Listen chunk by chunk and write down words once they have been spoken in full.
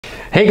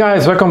Hey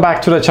guys, welcome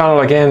back to the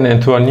channel again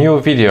and to a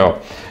new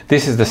video.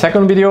 This is the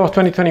second video of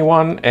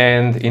 2021,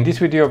 and in this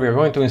video we are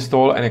going to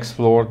install and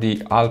explore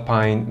the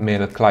Alpine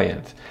Mail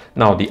Client.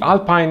 Now, the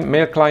Alpine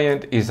Mail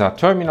Client is a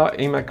terminal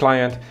email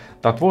client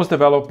that was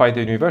developed by the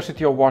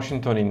University of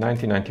Washington in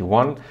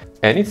 1991,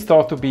 and it's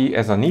thought to be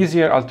as an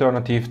easier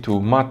alternative to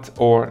MAT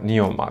or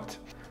NeoMAT.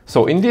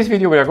 So in this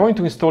video we are going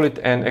to install it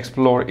and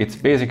explore its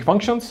basic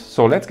functions,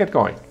 so let's get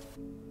going.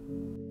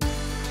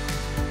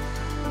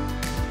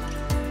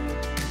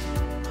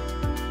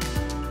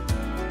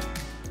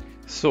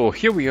 So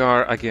here we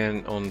are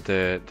again on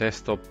the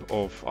desktop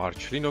of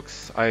Arch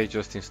Linux. I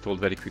just installed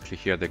very quickly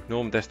here the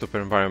GNOME desktop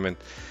environment,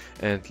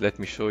 and let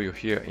me show you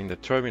here in the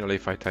terminal.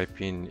 If I type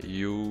in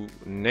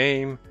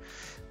uname-r,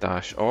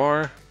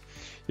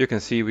 you can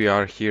see we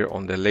are here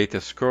on the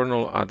latest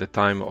kernel at the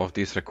time of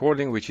this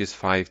recording, which is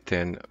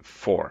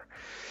 5.10.4.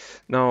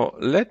 Now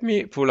let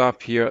me pull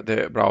up here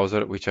the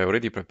browser, which I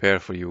already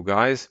prepared for you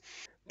guys.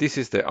 This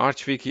is the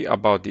Arch wiki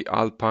about the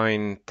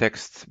Alpine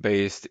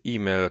text-based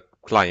email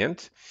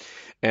client,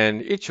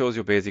 and it shows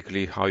you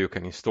basically how you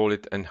can install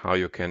it and how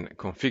you can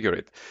configure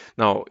it.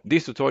 Now,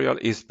 this tutorial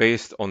is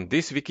based on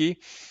this wiki,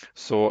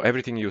 so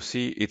everything you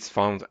see, it's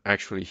found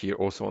actually here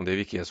also on the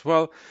wiki as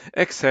well,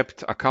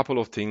 except a couple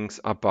of things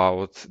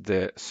about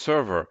the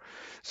server.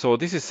 So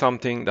this is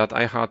something that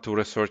I had to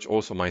research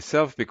also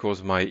myself,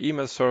 because my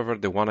email server,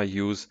 the one I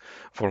use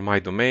for my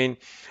domain,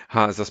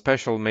 has a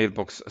special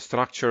mailbox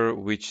structure,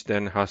 which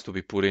then has to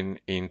be put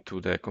into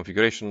the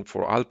configuration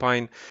for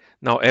Alpine.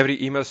 Now,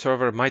 every email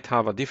server might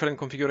have a different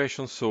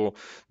configuration, so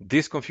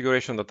this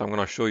configuration that I'm going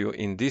to show you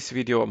in this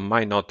video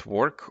might not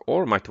work,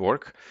 or might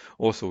work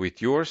also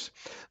with yours.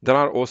 There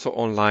are also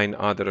online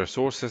other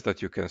resources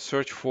that you can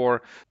search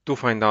for to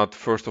find out,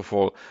 first of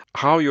all,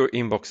 how your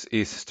inbox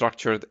is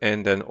structured,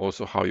 and then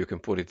also how you can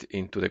put it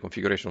into the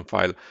configuration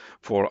file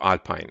for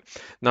Alpine.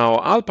 Now,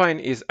 Alpine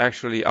is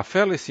actually a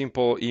fairly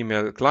simple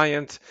email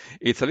client.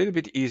 It's a little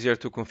bit easier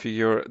to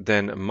configure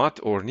than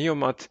MAT or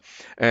NeoMAT,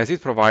 as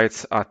it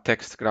provides a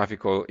text graphical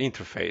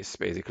interface,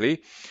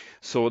 basically.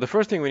 So the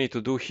first thing we need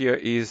to do here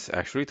is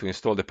actually to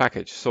install the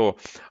package. So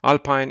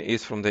Alpine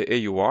is from the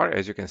AUR,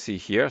 as you can see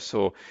here.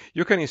 So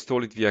you can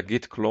install it via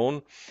git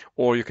clone,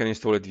 or you can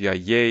install it via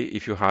Yay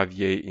if you have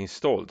Yay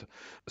installed.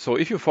 So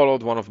if you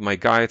followed one of my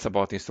guides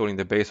about installing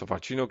the base of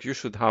Arch Linux, you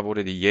should have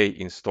already Yay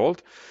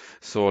installed.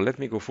 So let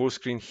me go full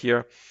screen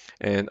here,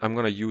 and I'm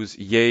going to use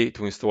Yay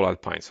to install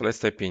Alpine. So let's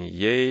type in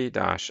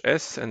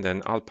yay-s and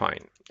then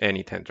Alpine and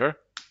hit enter.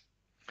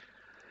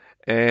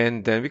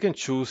 And then we can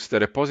choose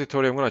the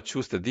repository. I'm going to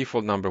choose the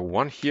default number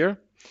 1 here.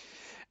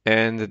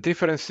 And the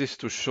difference is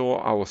to show,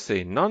 I will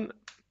say none.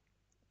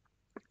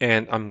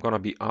 And I'm going to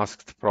be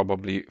asked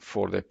probably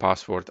for the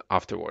password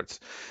afterwards.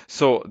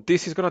 So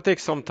this is going to take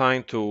some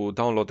time to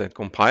download and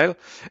compile.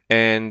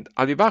 And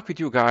I'll be back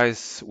with you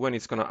guys when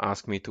it's going to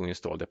ask me to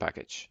install the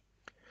package.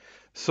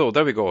 So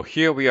there we go.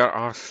 Here we are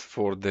asked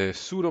for the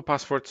sudo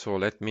password. So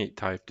let me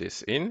type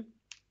this in.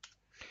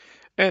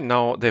 And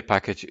now the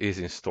package is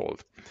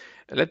installed.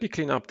 Let me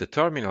clean up the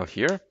terminal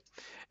here,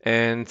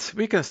 and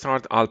we can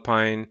start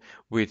Alpine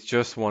with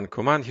just one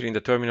command here in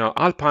the terminal.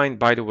 Alpine,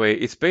 by the way,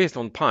 is based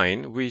on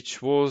Pine,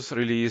 which was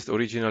released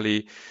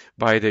originally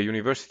by the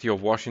University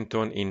of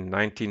Washington in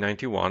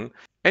 1991.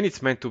 And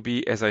it's meant to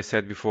be, as I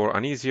said before,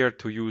 an easier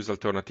to use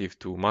alternative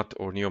to MAT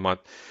or NeoMAT,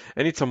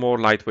 and it's a more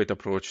lightweight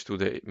approach to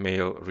the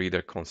mail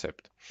reader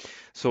concept.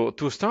 So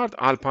to start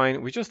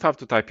Alpine, we just have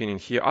to type in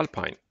here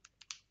Alpine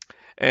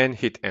and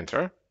hit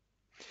enter.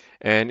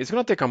 And it's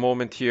going to take a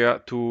moment here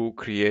to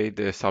create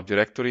the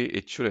subdirectory.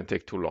 It shouldn't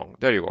take too long.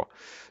 There you go.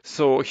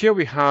 So here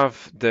we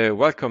have the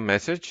welcome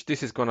message.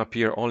 This is going to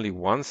appear only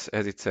once,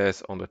 as it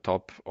says on the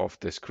top of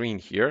the screen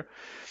here.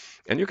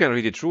 And you can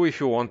read it through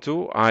if you want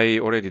to. I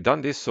already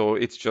done this, so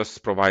it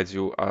just provides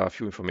you a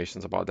few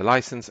informations about the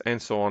license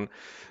and so on.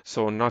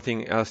 So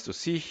nothing else to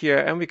see here.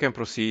 And we can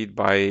proceed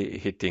by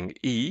hitting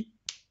E.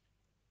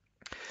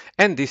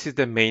 And this is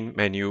the main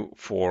menu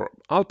for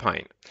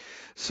Alpine.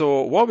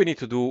 So what we need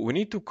to do, we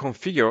need to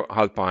configure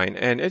Alpine,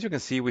 and as you can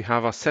see, we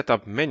have a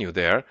setup menu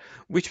there,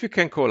 which we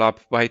can call up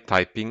by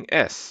typing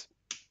S.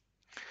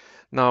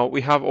 Now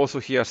we have also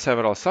here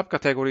several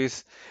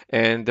subcategories,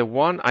 and the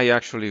one I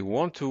actually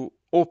want to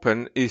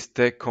open is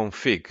the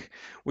config,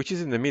 which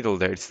is in the middle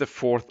there. It's the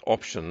fourth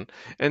option,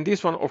 and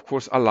this one of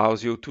course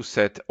allows you to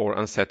set or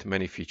unset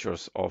many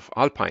features of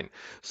Alpine.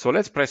 So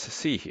let's press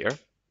C here.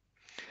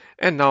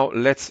 And now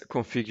let's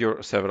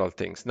configure several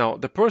things. Now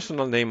the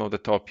personal name of the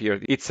top here,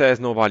 it says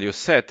no value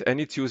set,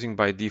 and it's using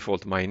by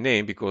default my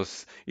name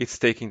because it's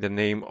taking the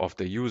name of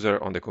the user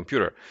on the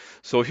computer.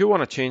 So if you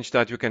want to change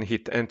that, you can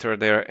hit enter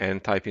there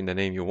and type in the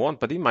name you want.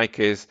 But in my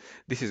case,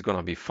 this is going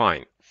to be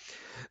fine.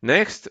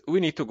 Next,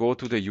 we need to go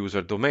to the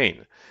user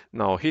domain.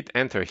 Now hit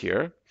enter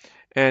here.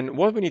 And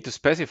what we need to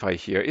specify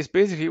here is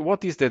basically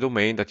what is the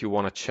domain that you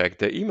want to check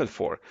the email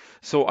for.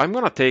 So I'm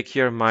going to take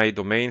here my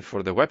domain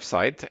for the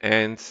website,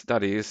 and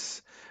that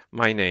is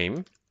my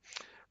name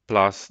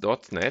plus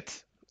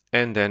 .net.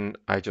 And then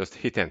I just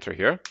hit enter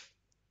here.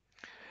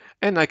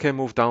 and I can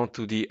move down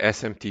to the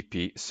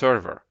SMTP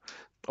server.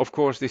 Of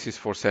course, this is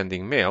for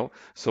sending mail,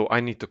 so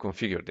I need to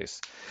configure this.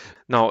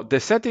 Now,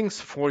 the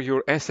settings for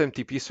your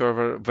SMTP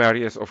server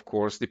varies, of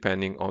course,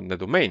 depending on the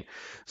domain.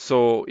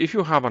 So if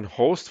you have a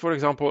host, for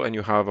example, and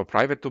you have a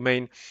private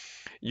domain,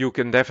 you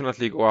can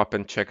definitely go up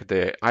and check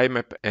the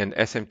IMAP and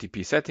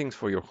SMTP settings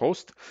for your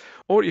host.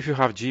 Or if you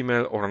have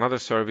Gmail or another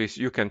service,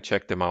 you can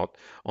check them out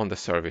on the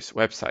service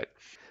website.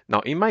 Now,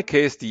 in my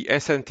case, the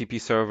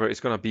SMTP server is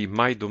going to be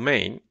my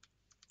domain.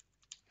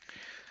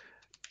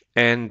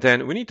 And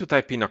then we need to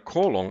type in a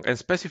colon and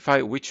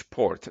specify which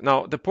port.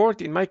 Now, the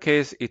port, in my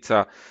case, it's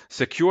a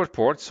secure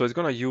port, so it's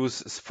going to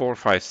use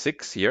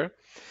 456 here.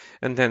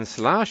 And then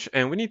slash,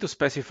 and we need to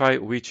specify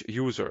which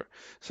user.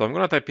 So I'm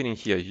going to type in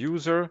here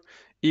user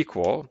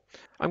equal.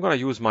 I'm going to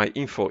use my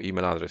info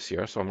email address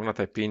here. So I'm going to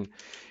type in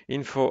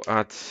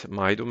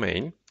info@my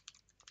domain.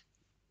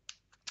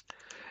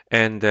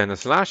 And then a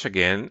slash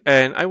again.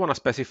 And I want to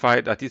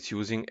specify that it's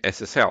using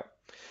SSL.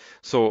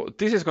 So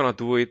this is going to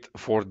do it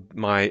for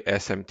my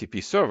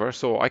SMTP server,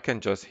 so I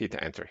can just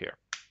hit enter here.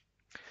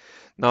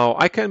 Now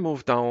I can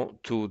move down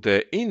to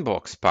the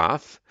inbox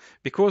path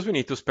because we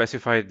need to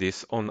specify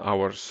this on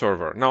our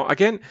server. Now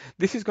again,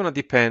 this is going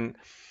to depend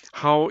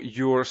how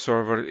your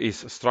server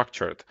is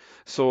structured.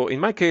 So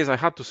in my case, I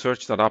had to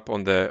search that up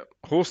on the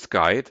host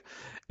guide.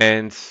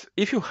 And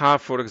if you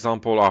have, for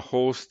example, a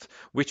host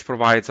which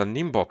provides an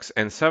inbox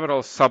and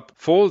several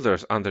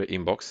subfolders under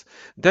inbox,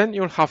 then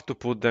you'll have to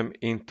put them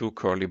into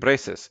curly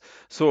braces.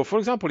 So for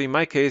example, in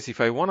my case,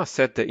 if I want to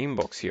set the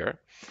inbox here,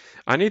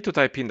 I need to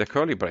type in the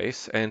curly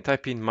brace and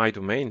type in my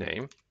domain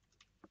name,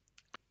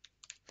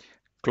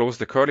 close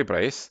the curly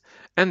brace,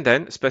 and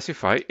then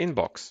specify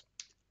inbox.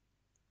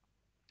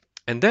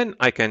 And then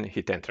I can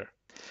hit enter.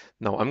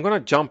 Now I'm going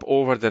to jump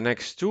over the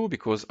next two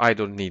because I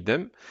don't need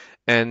them.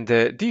 And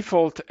the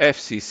default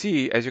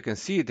FCC, as you can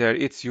see there,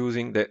 it's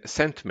using the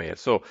sent mail.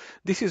 So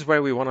this is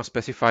where we want to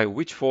specify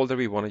which folder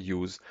we want to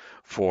use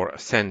for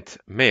sent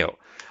mail.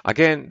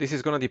 Again, this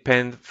is going to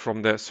depend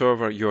from the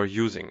server you're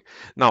using.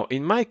 Now,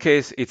 in my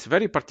case, it's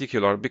very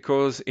particular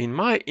because in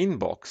my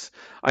inbox,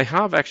 I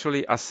have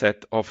actually a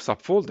set of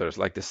subfolders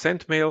like the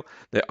sent mail,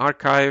 the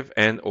archive,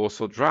 and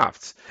also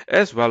drafts,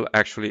 as well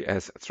actually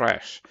as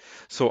trash.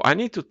 So I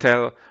need to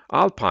tell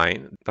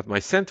Alpine that my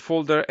sent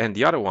folder and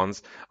the other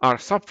ones are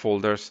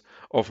subfolders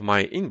of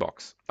my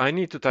inbox. I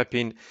need to type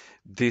in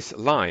this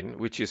line,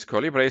 which is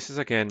curly braces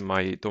again,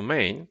 my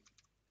domain,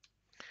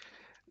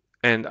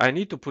 and I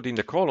need to put in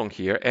the colon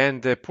here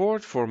and the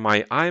port for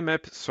my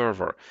IMAP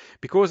server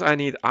because I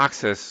need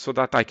access so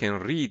that I can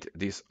read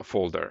this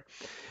folder.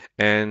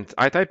 And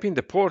I type in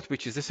the port,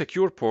 which is the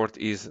secure port,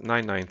 is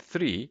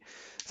 993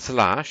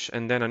 slash,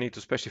 and then I need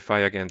to specify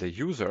again the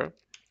user,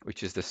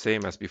 which is the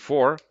same as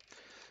before.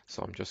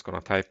 So I'm just going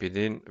to type it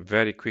in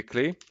very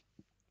quickly.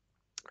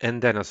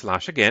 And then a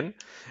slash again.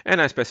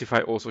 And I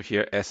specify also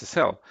here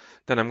SSL.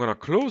 Then I'm going to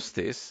close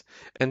this.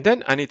 And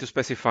then I need to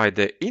specify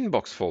the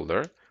inbox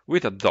folder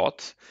with a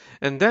dot.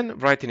 And then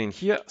writing in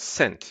here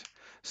sent.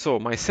 So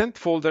my sent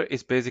folder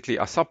is basically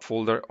a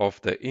subfolder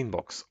of the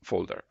inbox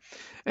folder.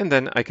 And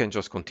then I can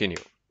just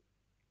continue.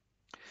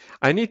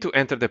 I need to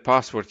enter the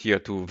password here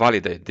to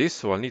validate this.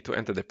 So I'll need to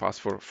enter the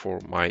password for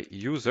my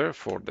user,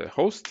 for the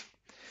host.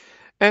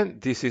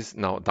 And this is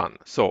now done.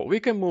 So we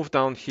can move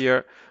down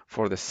here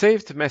for the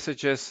saved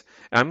messages.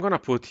 I'm going to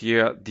put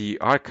here the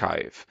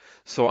archive.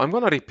 So I'm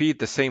going to repeat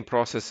the same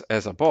process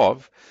as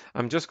above.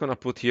 I'm just going to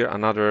put here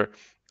another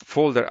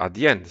folder at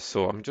the end.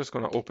 So I'm just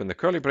going to open the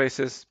curly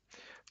braces,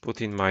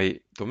 put in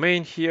my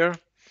domain here,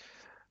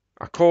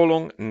 a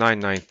colon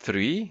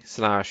 993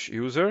 slash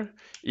user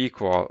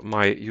equal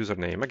my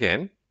username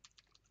again,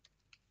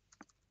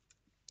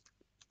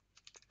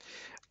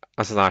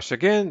 a slash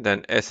again,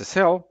 then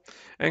SSL,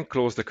 and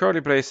close the curly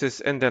braces,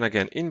 and then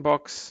again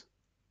inbox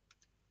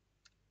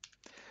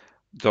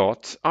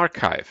dot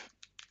archive.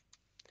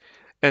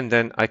 And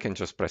then I can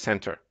just press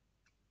enter.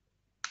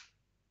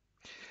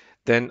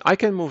 Then I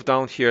can move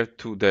down here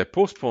to the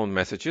postponed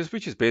messages,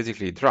 which is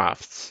basically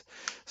drafts.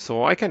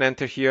 So I can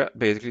enter here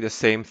basically the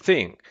same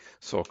thing.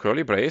 So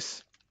curly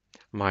brace,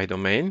 my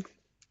domain,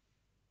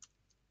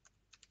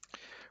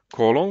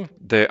 colon,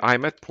 the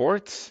IMAP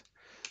ports,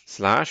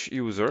 slash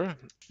user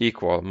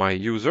equal my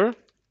user,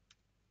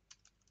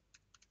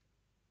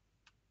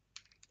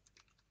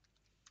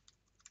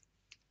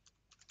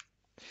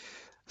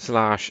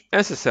 slash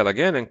SSL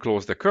again and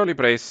close the curly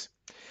brace.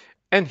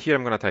 And here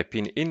I'm going to type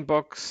in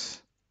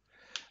inbox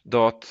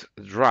dot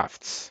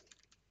drafts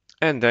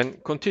and then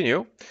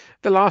continue.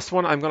 The last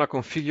one I'm going to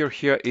configure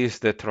here is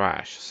the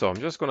trash. So I'm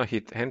just going to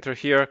hit enter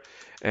here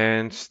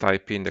and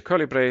type in the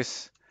curly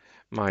brace,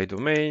 my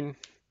domain,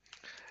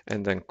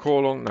 and then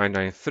colon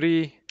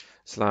 993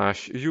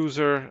 slash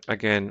user,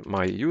 again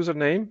my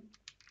username,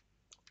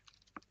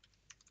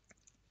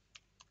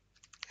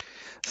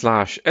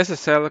 slash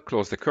SSL,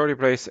 close the curly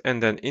brace,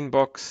 and then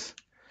inbox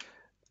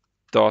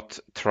dot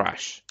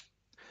trash.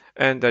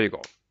 And there you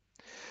go.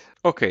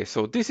 Okay,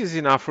 so this is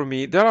enough for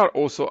me. There are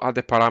also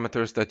other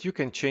parameters that you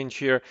can change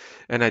here,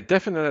 and I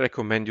definitely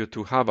recommend you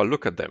to have a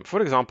look at them.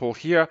 For example,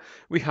 here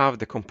we have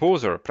the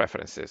composer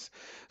preferences.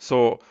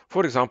 So,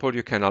 for example,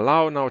 you can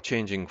allow now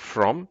changing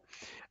from,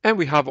 and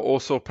we have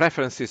also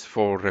preferences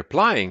for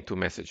replying to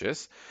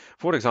messages.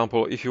 For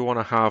example, if you want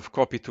to have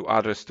copy to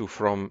address to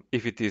from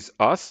if it is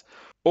us,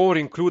 or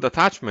include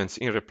attachments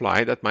in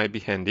reply, that might be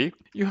handy.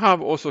 You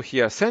have also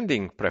here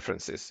sending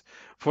preferences.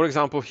 For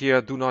example,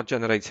 here do not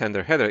generate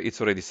sender header, it's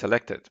already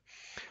selected.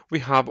 We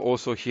have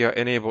also here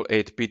enable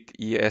 8-bit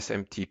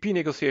ESMTP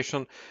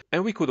negotiation,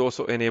 and we could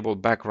also enable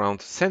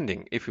background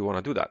sending if you want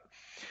to do that.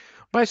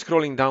 By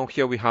scrolling down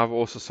here, we have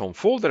also some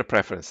folder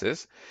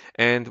preferences.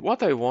 And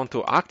what I want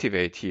to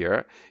activate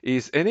here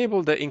is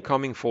enable the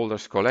incoming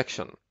folders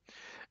collection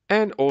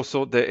and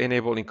also the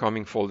enable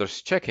incoming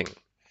folders checking,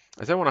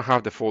 as I want to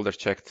have the folder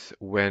checked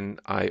when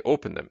I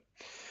open them.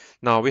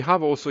 Now we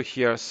have also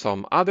here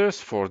some others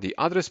for the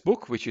address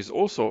book, which is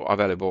also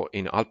available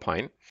in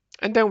Alpine.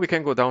 And then we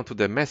can go down to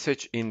the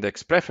message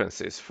index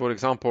preferences. For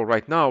example,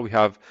 right now we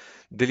have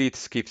delete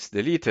skips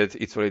deleted,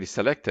 it's already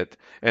selected,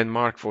 and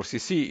mark for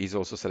CC is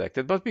also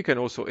selected, but we can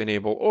also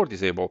enable or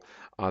disable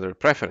other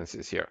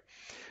preferences here.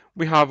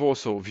 We have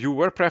also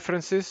viewer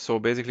preferences, so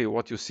basically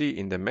what you see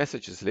in the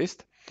messages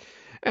list.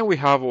 And we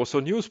have also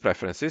news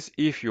preferences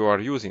if you are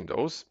using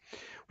those.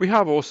 We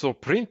have also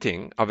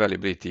printing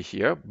availability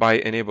here by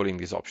enabling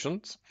these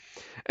options.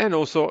 And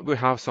also we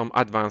have some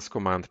advanced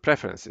command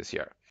preferences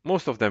here.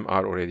 Most of them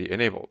are already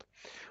enabled.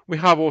 We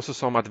have also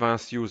some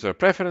advanced user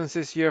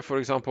preferences here, for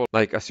example,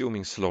 like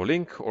assuming slow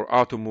link or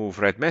auto move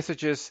read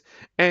messages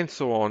and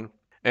so on.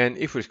 And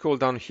if we scroll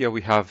down here,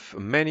 we have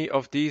many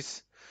of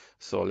these.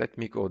 So let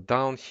me go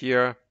down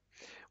here.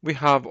 We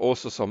have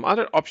also some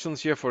other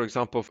options here, for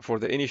example, for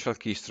the initial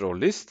keys row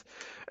list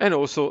and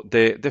also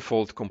the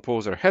default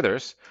composer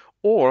headers,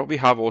 or we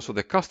have also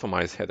the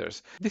customized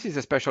headers. This is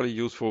especially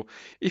useful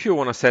if you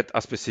want to set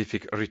a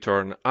specific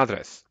return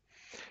address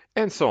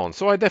and so on.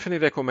 So I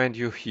definitely recommend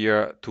you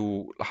here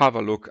to have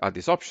a look at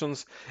these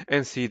options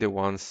and see the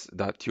ones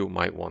that you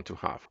might want to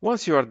have.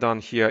 Once you are done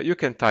here, you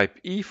can type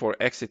E for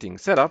exiting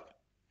setup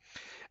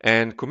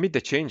and commit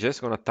the changes.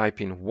 I'm going to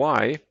type in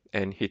Y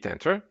and hit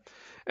enter,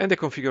 and the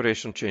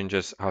configuration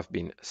changes have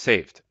been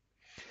saved.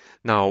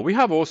 Now we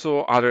have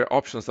also other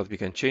options that we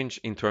can change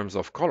in terms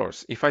of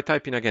colors. If I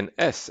type in again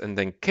S and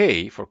then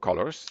K for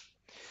colors,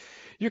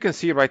 you can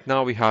see right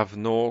now we have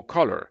no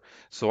color.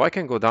 So I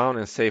can go down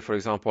and say, for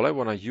example, I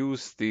want to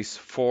use this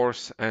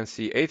Force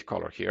NC8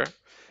 color here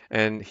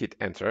and hit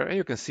enter, and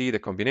you can see the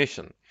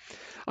combination.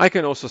 I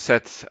can also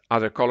set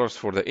other colors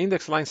for the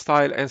index line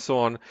style and so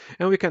on,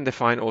 and we can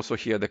define also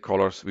here the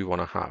colors we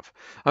want to have.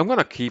 I'm going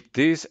to keep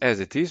this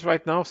as it is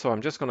right now, so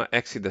I'm just going to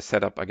exit the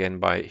setup again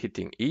by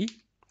hitting E.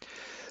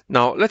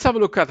 Now let's have a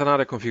look at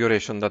another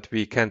configuration that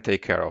we can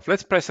take care of.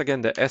 Let's press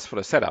again the S for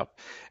the setup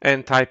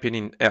and type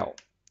in L.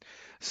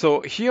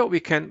 So here we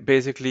can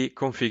basically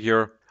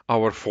configure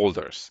our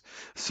folders.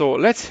 So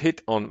let's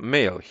hit on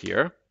mail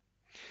here.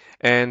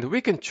 And we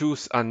can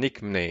choose a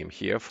nickname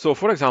here. So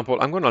for example,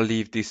 I'm going to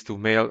leave this to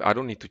mail. I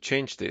don't need to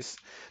change this.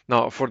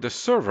 Now for the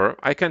server,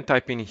 I can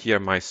type in here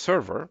my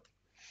server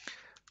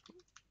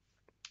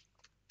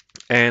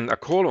and a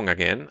colon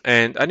again.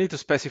 And I need to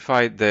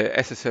specify the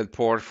SSL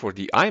port for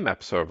the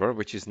IMAP server,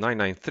 which is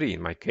 993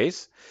 in my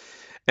case.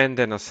 And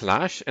then a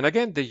slash. And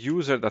again, the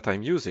user that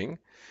I'm using,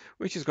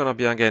 which is going to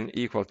be again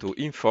equal to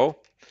info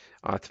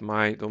at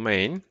my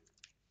domain.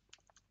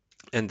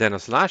 And then a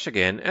slash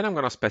again, and I'm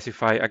going to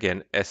specify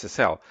again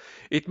SSL.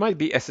 It might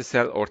be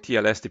SSL or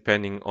TLS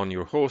depending on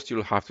your host.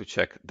 You'll have to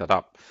check that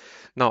up.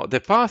 Now the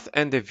path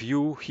and the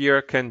view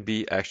here can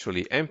be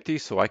actually empty,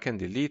 so I can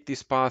delete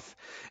this path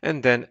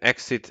and then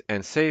exit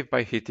and save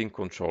by hitting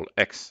Ctrl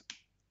X.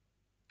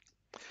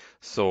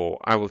 So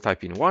I will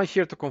type in Y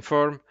here to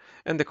confirm,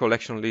 and the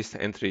collection list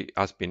entry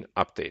has been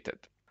updated.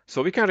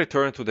 So we can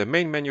return to the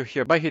main menu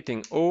here by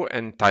hitting O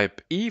and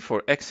type E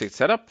for exit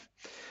setup.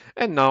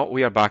 And now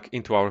we are back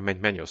into our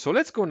main menu. So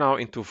let's go now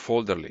into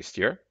folder list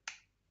here.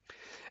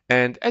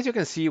 And as you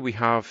can see, we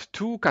have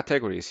two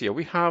categories here.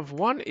 We have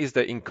one is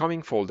the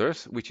incoming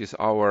folders, which is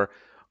our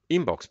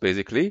inbox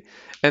basically.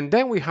 And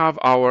then we have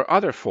our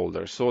other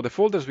folders. So the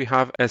folders we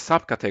have as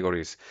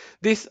subcategories.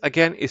 This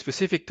again is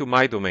specific to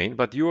my domain,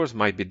 but yours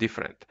might be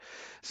different.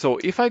 So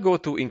if I go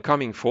to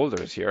incoming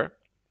folders here,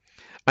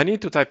 I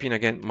need to type in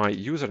again my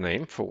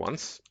username for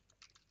once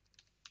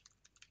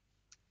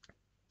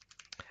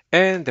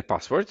and the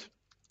password.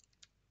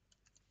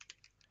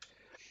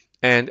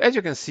 And as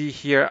you can see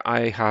here,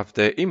 I have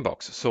the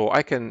inbox. So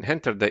I can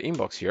enter the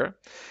inbox here.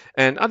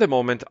 And at the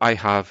moment, I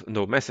have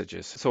no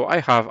messages. So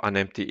I have an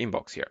empty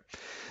inbox here.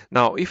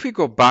 Now, if we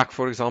go back,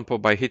 for example,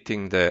 by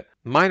hitting the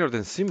minor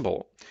than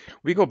symbol,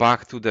 we go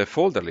back to the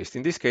folder list.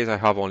 In this case, I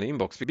have only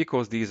inbox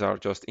because these are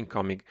just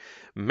incoming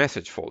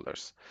message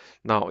folders.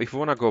 Now, if we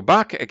want to go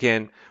back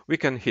again, we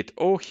can hit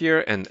O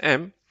here and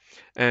M,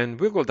 and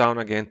we'll go down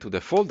again to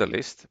the folder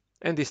list,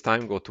 and this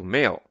time go to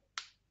mail.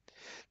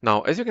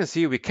 Now, as you can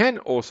see, we can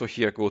also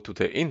here go to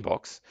the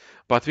inbox,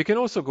 but we can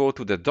also go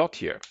to the dot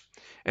here.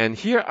 And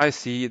here I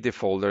see the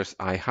folders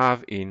I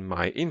have in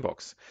my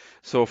inbox.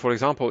 So for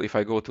example, if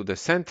I go to the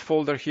sent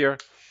folder here,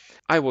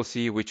 I will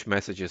see which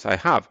messages I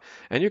have.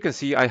 And you can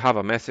see I have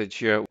a message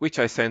here, which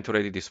I sent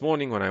already this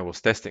morning when I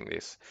was testing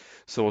this.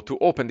 So to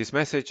open this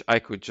message, I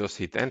could just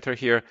hit enter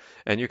here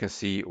and you can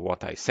see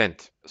what I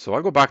sent. So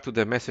I go back to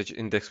the message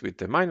index with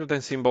the minus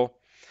than symbol,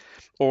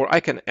 or I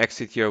can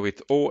exit here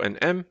with O and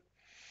M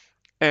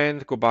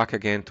and go back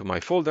again to my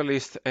folder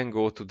list and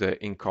go to the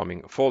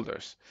incoming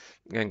folders.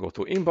 Then go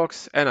to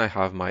inbox and I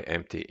have my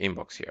empty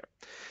inbox here.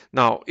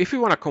 Now, if we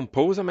want to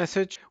compose a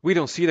message, we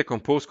don't see the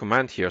compose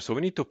command here, so we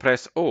need to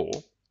press O.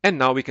 And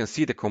now we can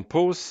see the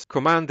compose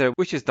command there,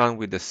 which is done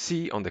with the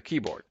C on the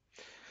keyboard.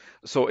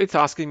 So it's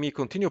asking me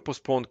continue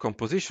postponed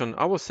composition.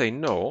 I will say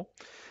no.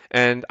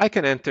 And I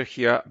can enter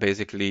here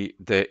basically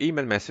the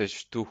email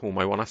message to whom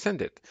I want to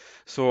send it.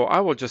 So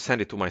I will just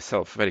send it to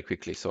myself very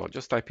quickly. So I'll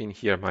just type in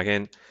here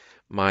again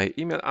my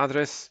email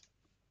address.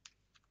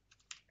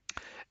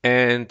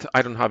 And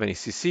I don't have any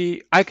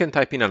CC. I can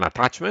type in an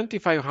attachment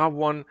if I have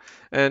one.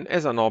 And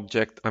as an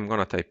object, I'm going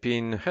to type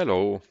in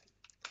hello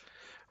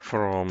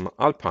from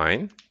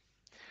Alpine.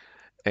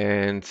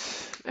 And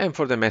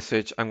for the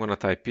message, I'm going to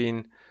type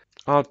in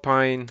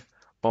Alpine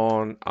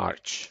on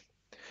Arch.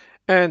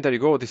 And there you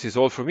go. This is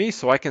all for me.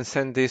 So I can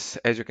send this,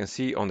 as you can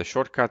see on the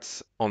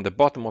shortcuts on the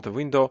bottom of the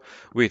window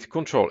with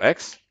Control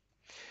X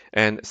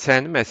and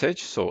send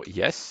message. So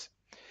yes.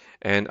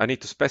 And I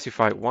need to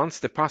specify once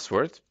the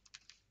password.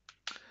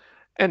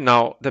 And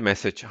now the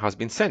message has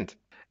been sent.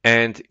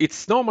 And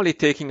it's normally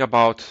taking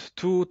about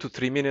 2 to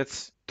 3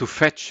 minutes to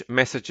fetch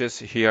messages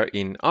here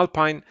in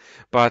Alpine.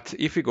 But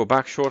if we go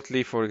back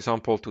shortly, for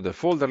example, to the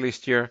folder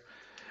list here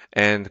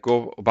and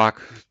go back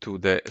to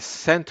the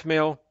sent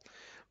mail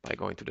by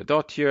going to the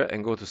dot here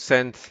and go to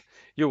send,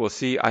 you will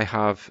see I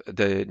have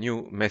the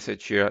new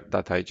message here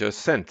that I just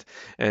sent.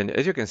 And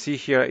as you can see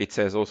here, it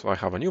says also I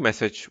have a new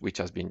message which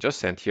has been just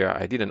sent here.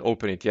 I didn't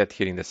open it yet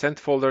here in the sent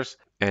folders,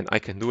 and I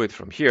can do it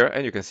from here.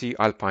 And you can see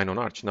Alpine on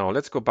Arch. Now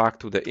let's go back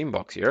to the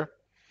inbox here.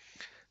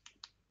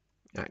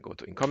 I go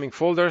to incoming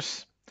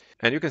folders.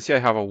 And you can see I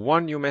have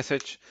one new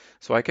message.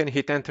 So I can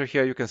hit enter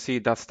here. You can see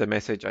that's the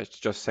message I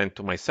just sent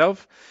to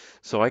myself.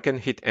 So I can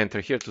hit enter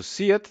here to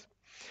see it.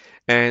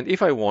 And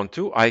if I want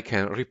to, I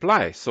can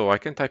reply. So I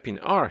can type in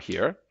R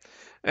here.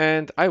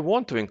 And I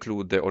want to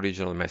include the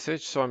original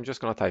message. So I'm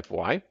just going to type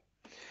Y.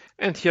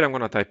 And here I'm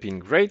going to type in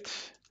great,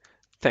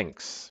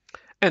 thanks.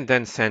 And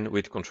then send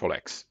with Control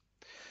X.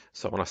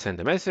 So I'm going to send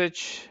the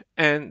message.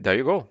 And there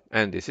you go.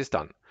 And this is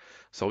done.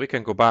 So we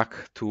can go back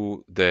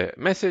to the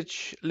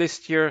message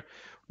list here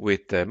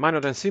with the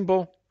minus than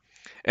symbol.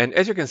 And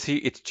as you can see,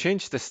 it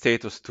changed the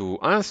status to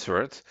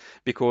answered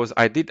because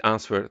I did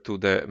answer to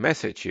the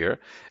message here.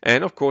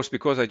 And of course,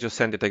 because I just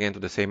sent it again to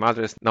the same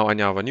address, now I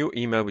have a new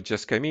email which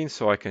just came in,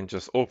 so I can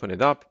just open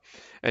it up.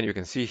 And you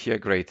can see here,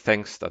 great,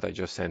 thanks, that I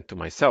just sent to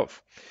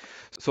myself.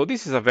 So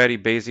this is a very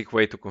basic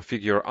way to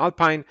configure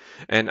Alpine,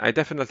 and I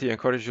definitely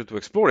encourage you to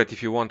explore it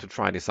if you want to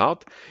try this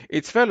out.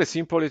 It's fairly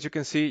simple, as you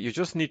can see. You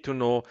just need to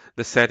know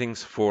the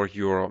settings for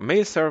your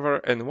mail server,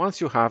 and once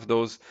you have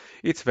those,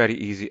 it's very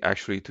easy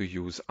actually to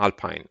use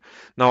Alpine.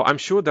 Now, I'm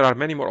sure there are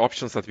many more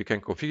options that we can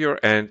configure,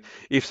 and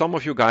if some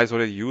of you guys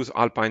already use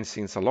Alpine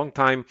since a long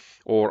time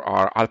or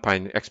are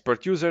Alpine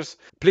expert users,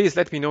 please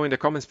let me know in the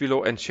comments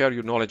below and share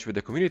your knowledge with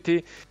the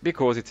community,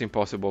 because it's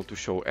impossible to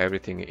show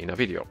everything in a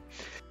video.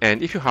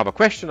 And if you have a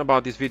question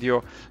about this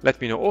video, let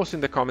me know also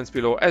in the comments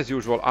below. As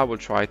usual, I will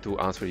try to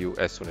answer you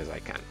as soon as I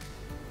can.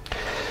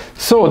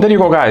 So there you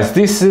go, guys.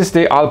 This is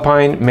the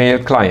Alpine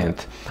Mail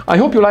client. I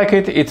hope you like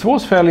it. It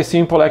was fairly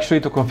simple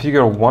actually to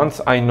configure once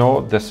I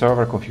know the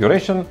server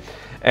configuration.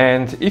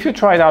 And if you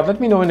try it out,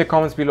 let me know in the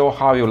comments below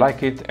how you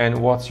like it and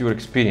what's your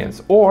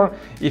experience. Or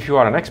if you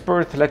are an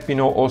expert, let me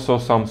know also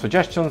some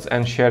suggestions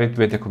and share it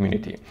with the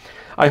community.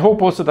 I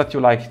hope also that you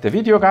liked the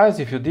video, guys.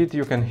 If you did,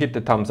 you can hit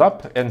the thumbs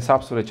up and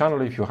subscribe to the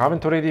channel if you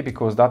haven't already,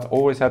 because that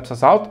always helps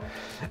us out.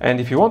 And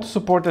if you want to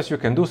support us, you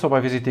can do so by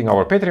visiting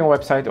our Patreon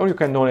website, or you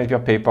can donate via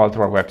PayPal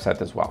through our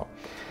website as well.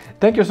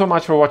 Thank you so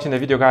much for watching the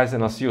video, guys,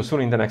 and I'll see you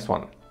soon in the next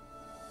one.